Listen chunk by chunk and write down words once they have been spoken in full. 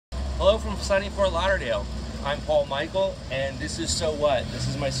Hello from sunny Fort Lauderdale. I'm Paul Michael, and this is So What? This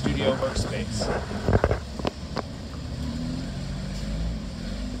is my studio workspace.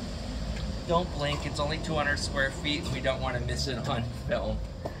 Don't blink, it's only 200 square feet. We don't want to miss it on film.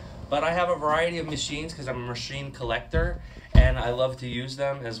 But I have a variety of machines because I'm a machine collector, and I love to use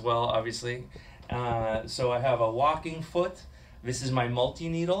them as well, obviously. So I have a walking foot. This is my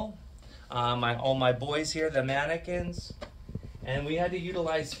multi-needle. All my boys here, the mannequins. And we had to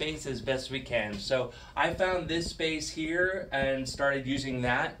utilize space as best we can. So I found this space here and started using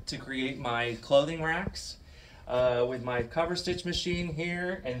that to create my clothing racks with my cover stitch machine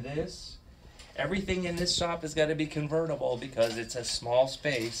here and this. Everything in this shop has got to be convertible because it's a small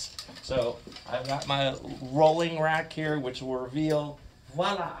space. So I've got my rolling rack here, which will reveal,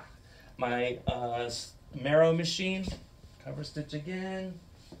 voila, my Mero machine. Cover stitch again.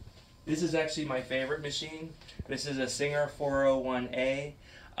 This is actually my favorite machine. This is a Singer 401A.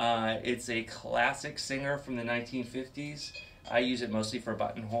 It's a classic Singer from the 1950s. I use it mostly for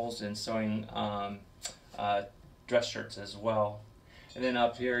buttonholes and sewing dress shirts as well. And then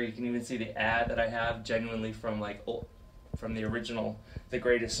up here you can even see the ad that I have, genuinely from from the original, the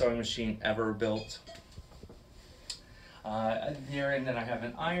greatest sewing machine ever built. Here, and then I have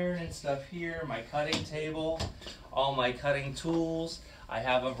an iron and stuff here, my cutting table, all my cutting tools. I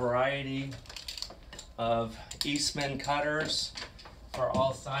have a variety of Eastman cutters for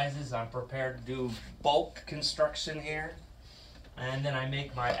all sizes. I'm prepared to do bulk construction here. And then I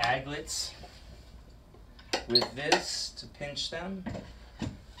make my aglets with this to pinch them.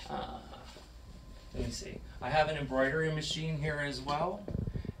 Let me see. I have an embroidery machine here as well.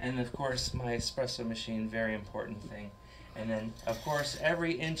 And of course my espresso machine, very important thing. And then of course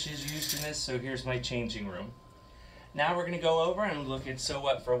every inch is used in this, so here's my changing room. Now we're going to go over and look at So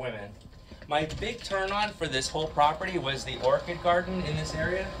What for Women. My big turn on for this whole property was the orchid garden in this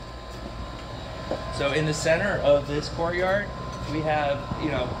area. So in the center of this courtyard, we have,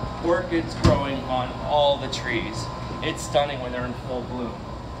 orchids growing on all the trees. It's stunning when they're in full bloom.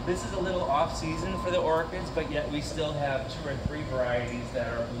 This is a little off season for the orchids, but yet we still have 2 or 3 varieties that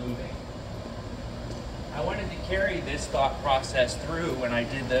are blooming. I wanted to carry this thought process through when I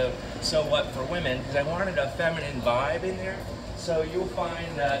did the So What for Women, because I wanted a feminine vibe in there. So you'll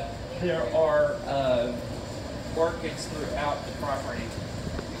find that there are orchids throughout the property.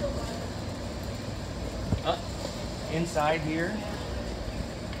 Inside here,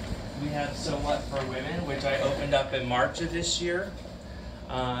 we have So What for Women, which I opened up in March of this year.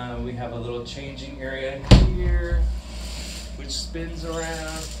 We have a little changing area here, which spins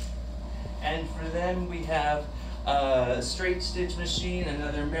around. And for them, we have a straight stitch machine,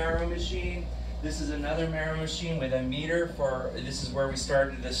 another Mero machine. This is another Mero machine with a meter for, this is where we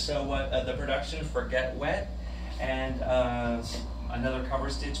started the So What, the production for Get Wet. And another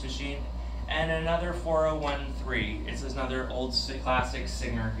cover stitch machine. And another 4013. It's another old classic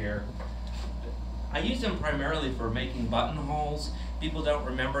Singer here. I use them primarily for making buttonholes. People don't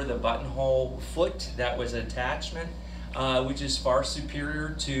remember the buttonhole foot that was attachment. Which is far superior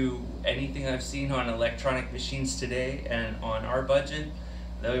to anything I've seen on electronic machines today, and on our budget,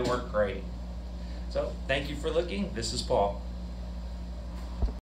 they work great. So, thank you for looking. This is Paul.